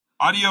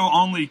Audio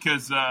only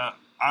because I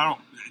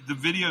don't. The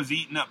video's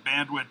eating up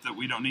bandwidth that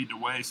we don't need to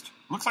waste.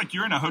 Looks like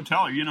you're in a hotel.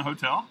 Are you in a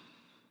hotel?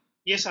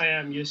 Yes, I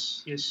am.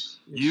 Yes.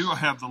 You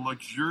have the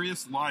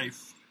luxurious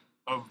life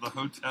of the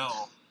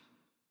hotel.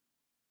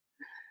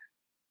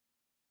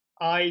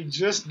 I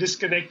just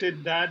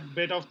disconnected that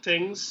bit of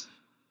things,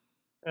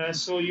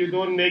 so you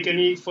don't make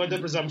any further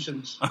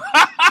presumptions.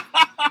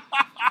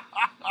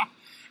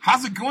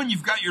 How's it going?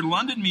 You've got your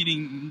London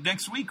meeting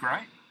next week,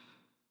 right?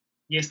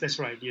 Yes, that's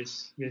right.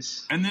 Yes.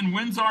 And then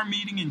when's our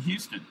meeting in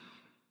Houston?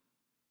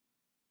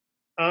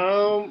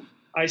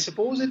 I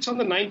suppose it's on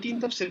the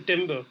 19th of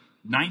September.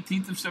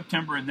 19th of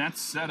September, and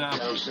that's set up.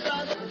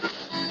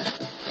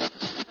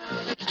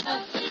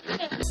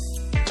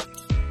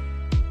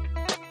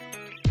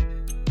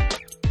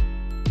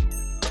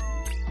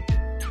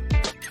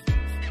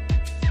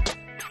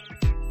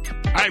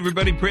 Hi,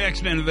 everybody.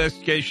 Pre-accident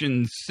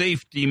investigation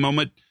safety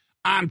moment.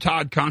 I'm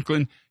Todd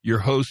Conklin, your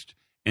host,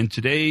 and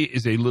today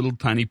is a little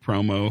tiny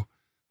promo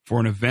for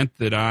an event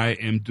that I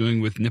am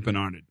doing with Nippon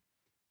Arnold.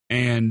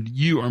 And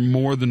you are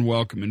more than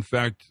welcome. In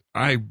fact,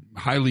 I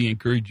highly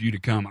encourage you to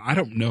come. I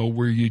don't know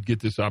where you'd get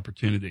this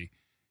opportunity.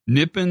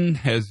 Nippon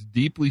has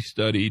deeply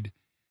studied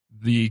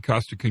the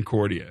Costa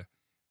Concordia.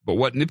 But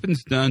what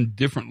Nippon's done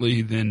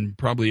differently than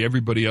probably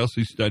everybody else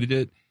who studied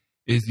it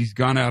is he's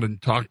gone out and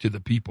talked to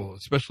the people,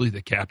 especially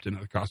the captain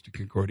of the Costa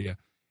Concordia.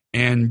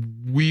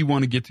 And we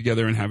want to get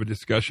together and have a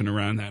discussion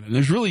around that. And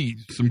there's really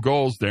some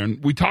goals there.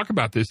 And we talk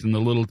about this in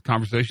the little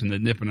conversation that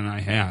Nippon and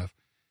I have.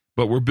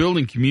 But we're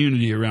building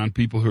community around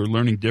people who are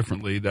learning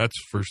differently. That's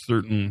for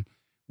certain.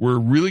 We're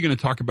really going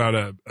to talk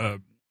about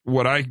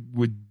what I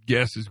would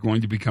guess is going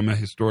to become a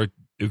historic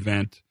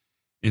event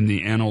in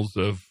the annals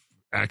of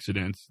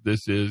accidents.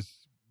 This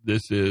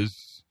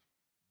is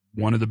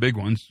one of the big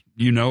ones.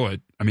 You know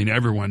it. I mean,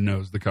 everyone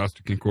knows the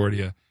Costa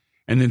Concordia.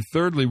 And then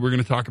thirdly, we're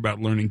going to talk about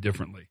learning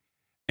differently.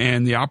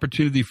 And the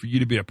opportunity for you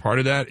to be a part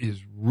of that is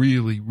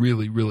really,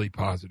 really, really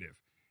positive.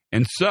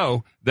 And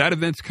so that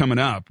event's coming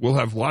up. We'll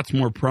have lots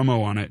more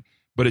promo on it,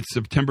 but it's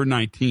September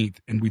 19th,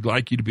 and we'd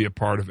like you to be a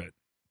part of it.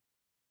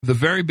 The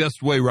very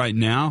best way right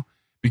now,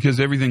 because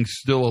everything's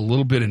still a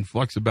little bit in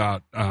flux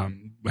about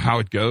how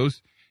it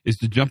goes, is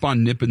to jump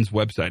on Nippon's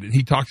website. And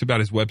he talks about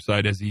his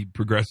website as he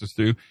progresses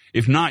through.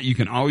 If not, you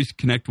can always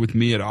connect with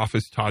me at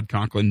office Todd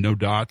Conklin, no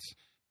dots,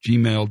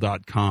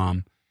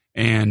 gmail.com.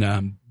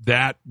 And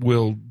that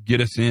will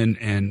get us in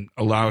and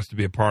allow us to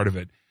be a part of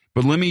it.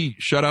 But let me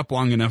shut up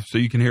long enough so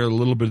you can hear a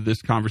little bit of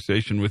this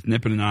conversation with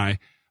Nippon and I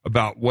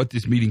about what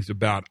this meeting's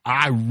about.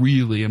 I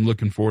really am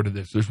looking forward to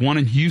this. There's one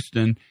in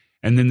Houston,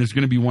 and then there's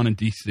going to be one in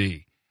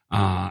D.C.,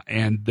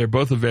 and they're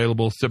both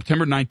available.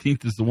 September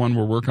 19th is the one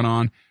we're working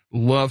on.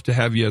 Love to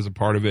have you as a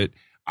part of it.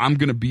 I'm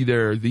going to be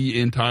there the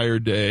entire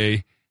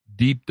day,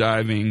 deep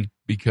diving,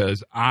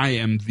 because I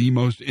am the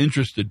most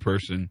interested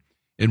person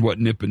in what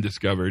Nippon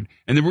discovered.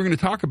 And then we're going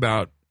to talk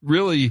about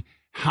really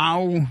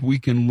how we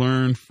can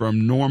learn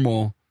from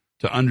normal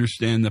to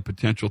understand the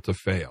potential to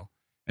fail.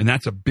 And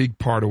that's a big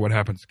part of what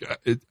happens.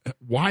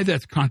 Why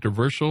that's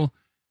controversial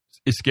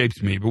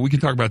escapes me, but we can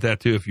talk about that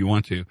too if you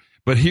want to.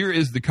 But here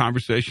is the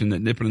conversation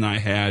that Nippon and I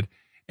had,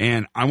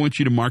 and I want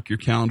you to mark your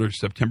calendar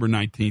September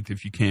 19th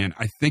if you can.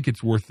 I think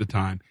it's worth the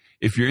time.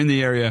 If you're in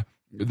the area,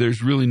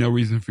 there's really no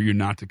reason for you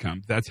not to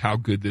come. That's how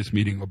good this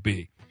meeting will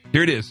be.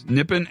 Here it is,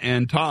 Nippon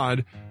and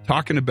Todd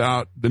talking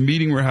about the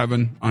meeting we're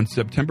having on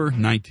September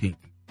 19th.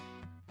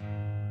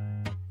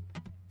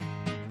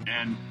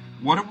 And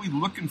what are we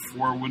looking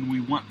for when we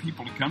want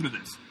people to come to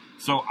this?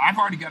 So I've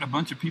already got a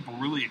bunch of people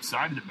really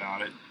excited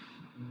about it.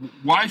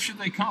 Why should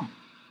they come?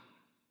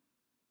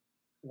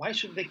 Why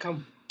should they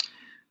come?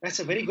 That's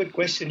a very good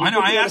question. I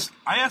know.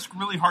 I ask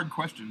really hard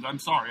questions. I'm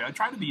sorry. I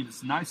try to be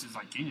as nice as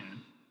I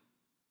can.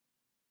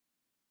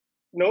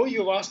 No,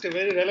 you've asked a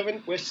very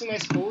relevant question, I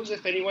suppose.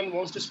 If anyone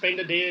wants to spend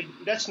a day,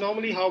 that's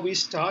normally how we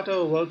start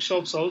our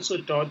workshops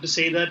also, Todd, to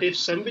say that if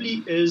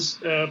somebody is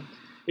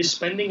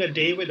spending a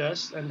day with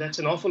us, and that's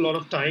an awful lot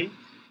of time,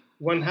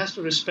 one has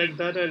to respect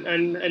that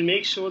and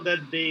make sure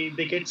that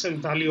they get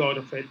some value out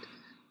of it.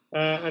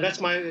 And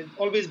that's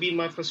always been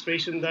my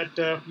frustration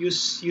that you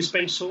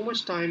spend so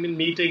much time in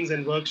meetings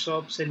and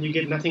workshops and you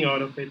get nothing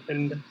out of it.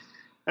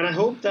 And I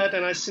hope that,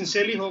 and I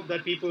sincerely hope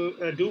that people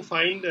do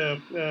find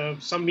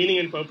some meaning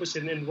and purpose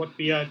in what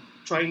we are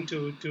trying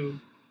to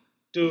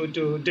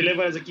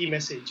deliver as a key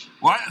message.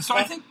 Well, so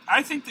I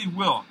think they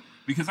will,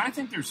 because I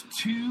think there's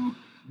two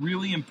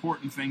really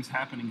important things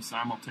happening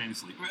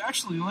simultaneously.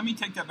 Actually, let me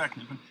take that back,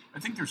 Nippon. I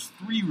think there's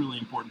three really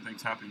important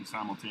things happening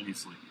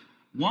simultaneously.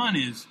 One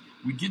is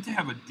we get to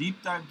have a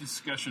deep dive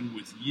discussion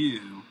with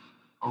you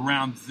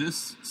around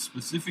this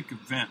specific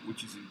event,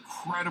 which is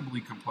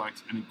incredibly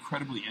complex and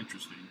incredibly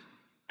interesting.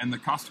 And the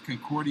Costa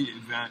Concordia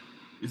event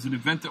is an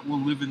event that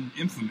will live in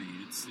infamy.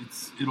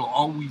 It'll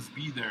always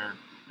be there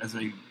as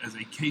a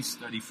case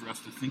study for us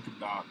to think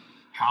about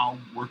how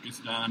work is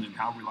done and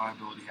how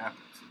reliability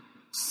happens.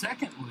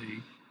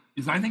 Secondly,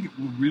 is I think it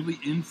will really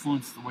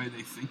influence the way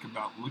they think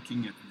about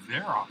looking at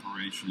their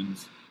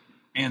operations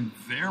and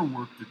their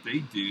work that they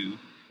do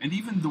and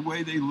even the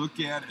way they look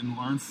at and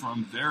learn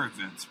from their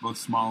events, both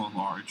small and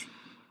large.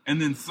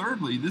 And then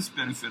thirdly, this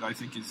benefit I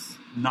think is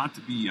not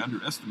to be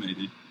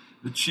underestimated,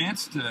 the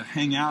chance to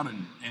hang out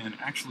and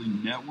actually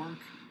network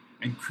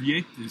and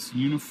create this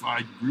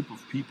unified group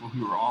of people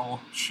who are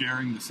all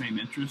sharing the same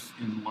interests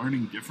in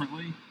learning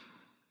differently.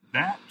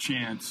 That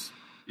chance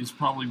is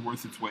probably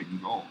worth its weight in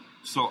gold.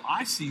 So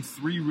I see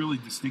three really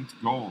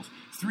distinct goals,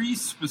 three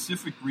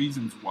specific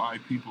reasons why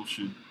people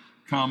should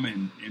come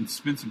and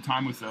spend some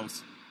time with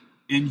us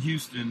in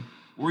Houston,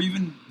 or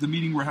even the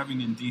meeting we're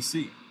having in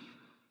DC.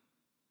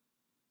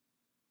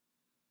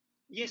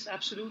 Yes,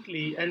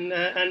 absolutely, and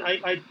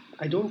I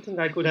don't think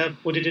I could have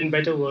put it in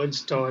better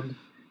words, Todd.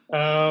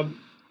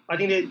 I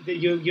think that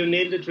you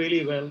nailed it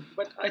really well.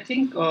 But I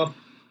think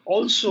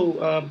also,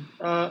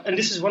 and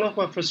this is one of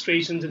my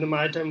frustrations in the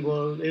maritime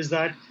world, is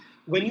that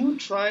when you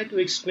try to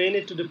explain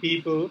it to the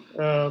people,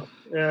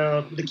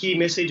 the key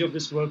message of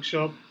this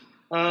workshop,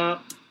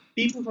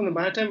 people from the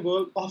maritime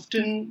world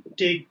often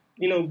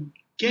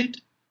get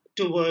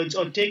towards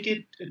or take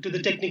it to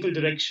the technical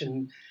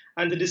direction,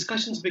 and the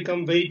discussions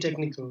become very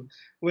technical.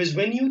 Whereas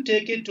when you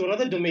take it to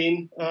another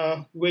domain,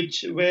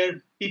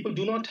 where people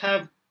do not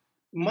have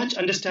much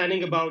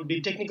understanding about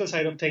the technical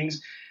side of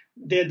things,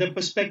 the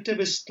perspective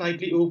is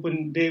slightly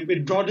open.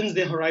 It broadens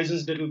their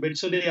horizons a little bit.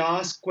 So they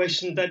ask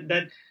questions that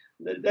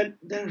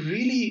they're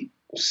really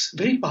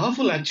very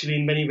powerful, actually,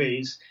 in many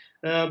ways.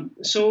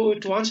 So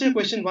to answer your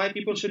question, why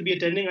people should be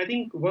attending, I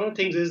think one of the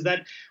things is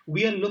that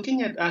we are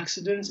looking at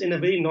accidents in a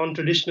very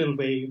non-traditional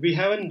way. We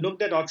haven't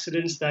looked at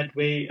accidents that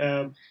way.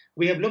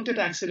 We have looked at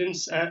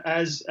accidents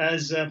as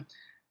if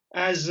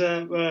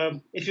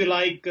you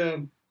like,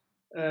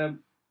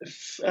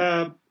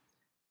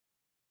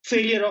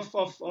 failure of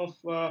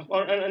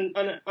or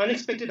an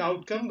unexpected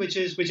outcome, which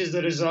is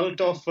the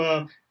result of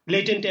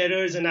latent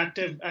errors and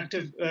active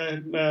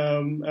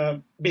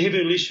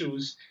behavioral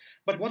issues.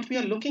 But what we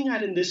are looking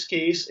at in this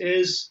case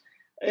is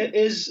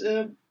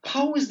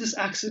how is this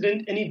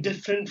accident any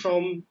different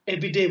from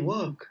everyday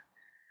work?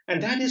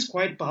 And that is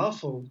quite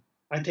powerful,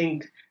 I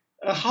think.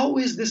 How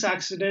is this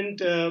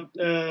accident?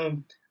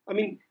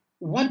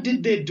 What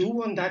did they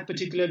do on that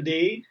particular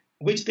day,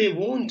 which they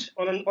won't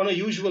on a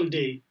usual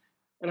day?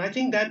 And I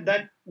think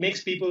that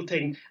makes people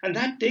think. And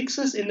that takes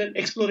us in an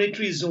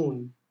exploratory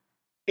zone,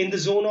 in the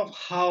zone of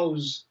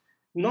hows,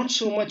 not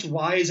so much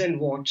whys and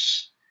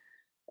whats.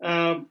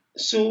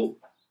 So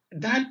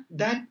that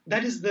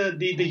is the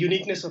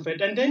uniqueness of it.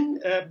 And then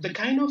the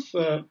kind of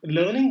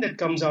learning that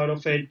comes out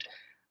of it,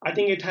 I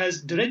think it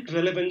has direct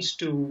relevance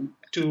to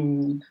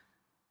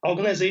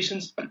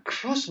organizations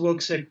across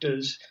work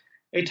sectors.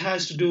 It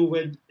has to do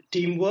with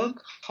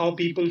teamwork, how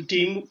people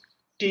team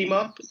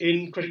up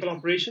in critical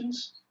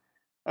operations,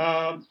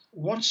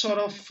 what sort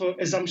of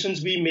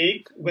assumptions we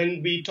make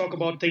when we talk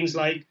about things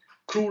like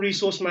crew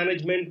resource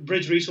management,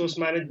 bridge resource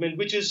management,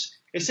 which is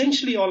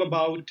essentially all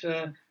about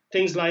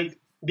things like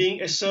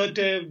being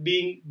assertive,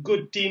 being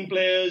good team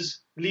players,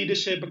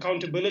 leadership,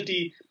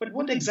 accountability. But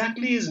what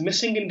exactly is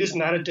missing in these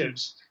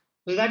narratives?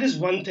 So that is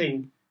one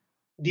thing.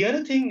 The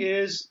other thing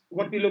is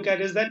what we look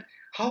at is that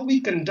how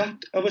we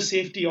conduct our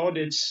safety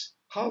audits.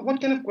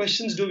 What kind of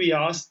questions do we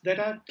ask that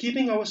are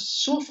keeping us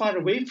so far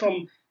away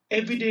from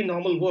everyday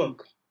normal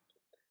work?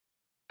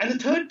 And the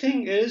third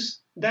thing is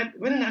that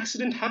when an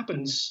accident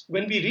happens,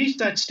 when we reach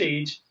that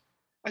stage,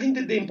 I think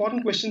that the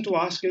important question to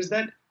ask is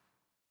that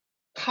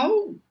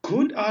how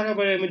good are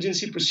our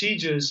emergency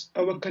procedures,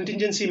 our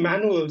contingency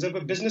manuals, our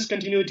business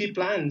continuity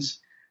plans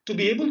to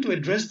be able to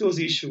address those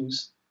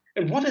issues?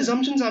 And what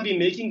assumptions are we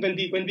making when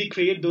we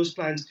create those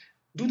plans?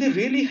 Do they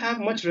really have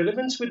much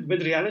relevance with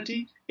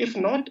reality? If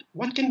not,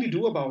 what can we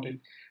do about it?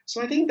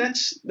 So I think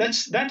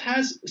that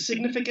has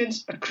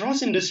significance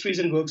across industries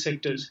and work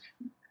sectors.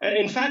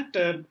 In fact,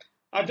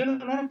 I've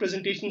done a lot of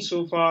presentations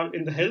so far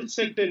in the health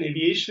sector, in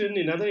aviation,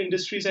 in other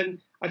industries, and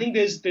I think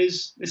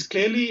there's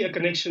clearly a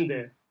connection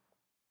there.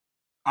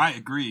 I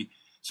agree.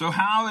 So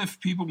how, if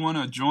people want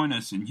to join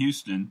us in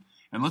Houston,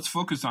 and let's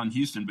focus on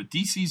Houston, but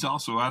DC's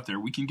also out there.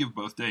 We can give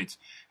both dates.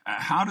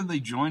 How do they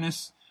join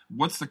us?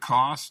 What's the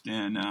cost?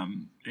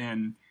 And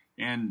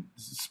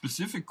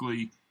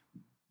specifically,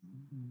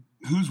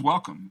 who's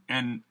welcome?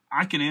 And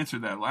I can answer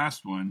that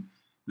last one.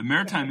 The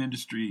maritime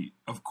industry,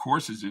 of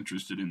course, is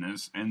interested in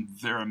this, and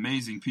they're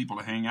amazing people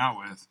to hang out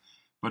with.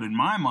 But in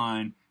my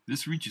mind,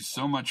 this reaches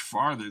so much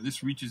farther.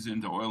 This reaches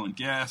into oil and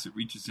gas. It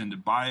reaches into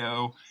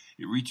bio.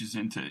 It reaches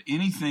into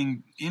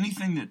anything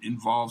that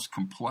involves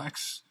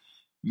complex,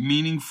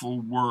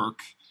 meaningful work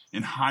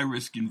in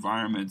high-risk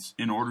environments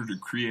in order to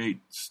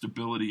create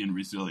stability and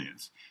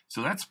resilience.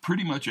 So that's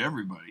pretty much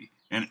everybody,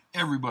 and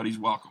everybody's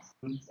welcome.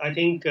 I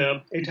think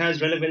it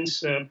has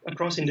relevance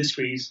across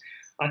industries.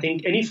 I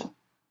think any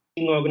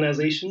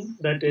organization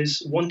that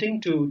is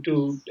wanting to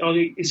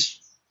is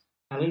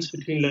balance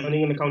between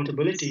learning and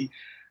accountability.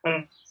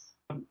 What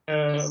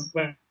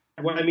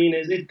I mean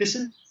is, this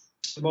is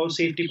about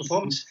safety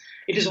performance.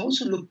 It is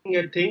also looking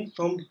at things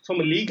from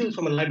a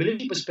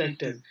liability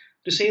perspective,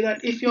 to say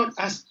that if you're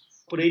as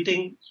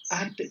operating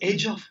at the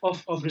edge of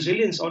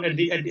resilience, or at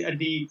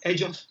the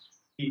edge of,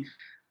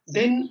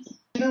 then you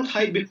cannot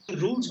hide behind the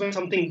rules when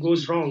something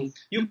goes wrong.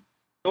 You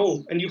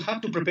know, and you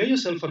have to prepare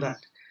yourself for that.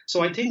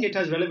 So I think it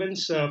has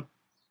relevance from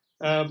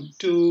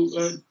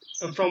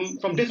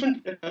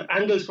different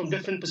angles, from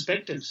different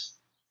perspectives.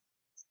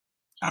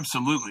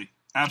 Absolutely.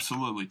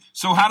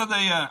 So how do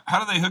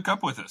they hook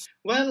up with us?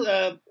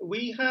 Well,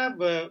 we have,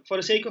 for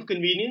the sake of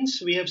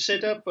convenience, we have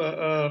set up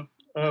a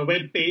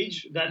web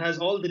page that has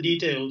all the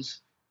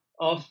details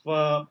of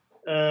the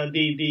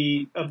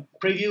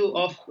preview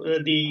of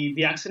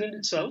the accident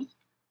itself,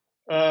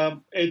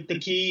 the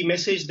key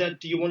message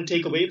that you want to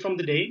take away from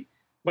the day,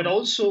 but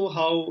also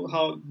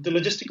how the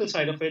logistical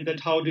side of it, that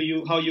how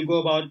you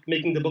go about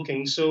making the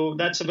booking. So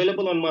that's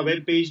available on my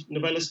webpage,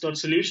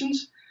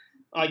 novellus.solutions.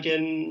 I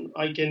can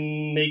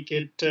make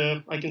it.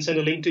 I can send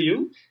a link to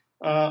you.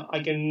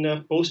 I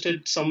can post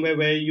it somewhere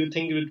where you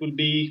think it would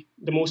be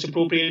the most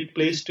appropriate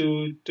place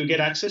to get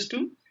access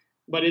to.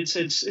 But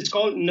it's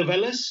called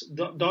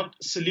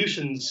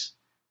novellus.solutions.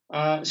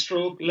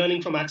 Stroke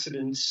learning from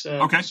accidents.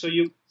 Okay. So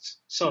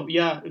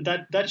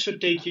that should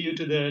take you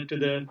to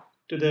the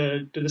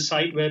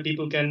site where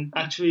people can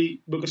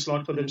actually book a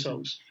slot for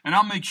themselves. And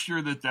I'll make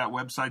sure that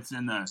website's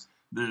in the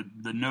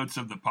notes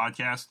of the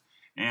podcast,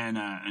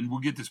 and we'll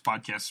get this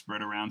podcast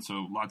spread around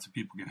so lots of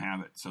people can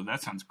have it. So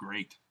that sounds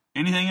great.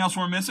 Anything else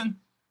we're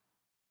missing?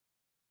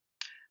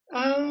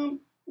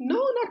 No,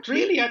 not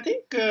really. I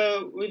think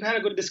we've had a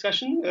good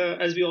discussion,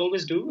 as we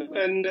always do.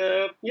 And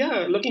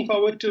looking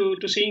forward to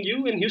seeing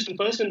you in Houston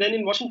first and then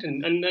in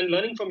Washington, and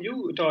learning from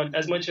you, Todd,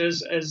 as much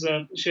as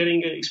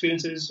sharing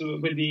experiences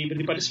with the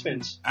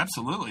participants.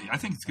 Absolutely. I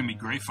think it's going to be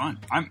great fun.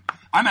 I'm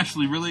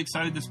actually really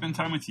excited to spend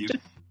time with you.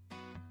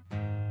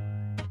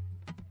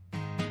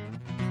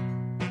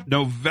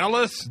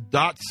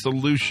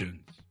 Novellus.solutions.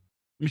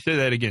 Let me say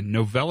that again.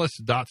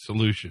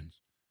 Novellus.solutions.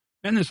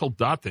 Man, this whole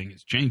dot thing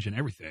is changing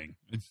everything.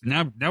 It's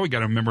now we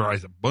got to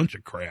memorize a bunch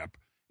of crap.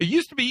 It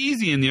used to be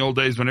easy in the old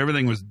days when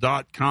everything was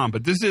 .com,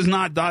 but this is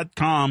not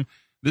 .com.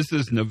 This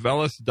is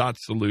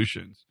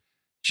Novellus.solutions.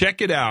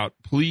 Check it out.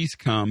 Please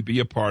come be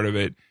a part of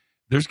it.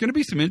 There's going to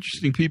be some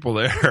interesting people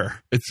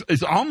there.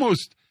 It's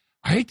almost,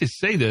 I hate to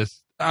say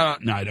this.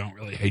 No, I don't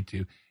really hate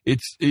to.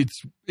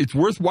 It's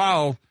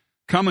worthwhile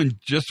coming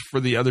just for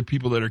the other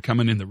people that are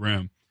coming in the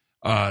room.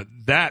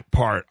 That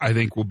part, I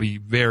think, will be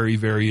very,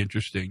 very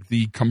interesting.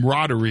 The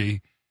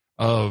camaraderie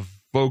of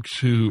folks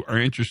who are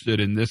interested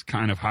in this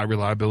kind of high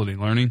reliability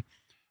learning,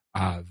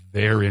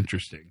 they're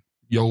interesting.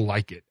 You'll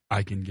like it.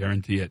 I can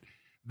guarantee it.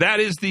 That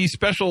is the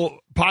special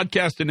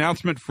podcast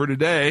announcement for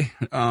today.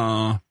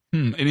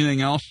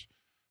 Anything else?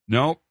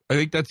 Nope. I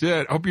think that's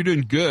it. I hope you're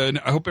doing good.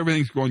 I hope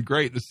everything's going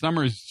great. The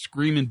summer is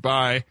screaming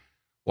by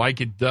like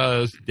it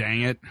does.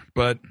 Dang it.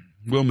 But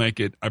we'll make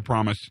it. I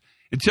promise.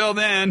 Until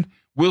then,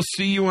 we'll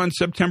see you on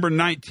September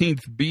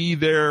 19th. Be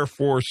there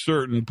for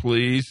certain,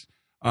 please.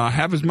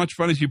 Have as much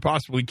fun as you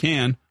possibly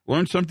can.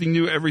 Learn something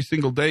new every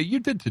single day. You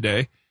did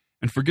today.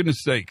 And for goodness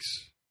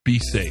sakes, be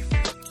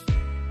safe.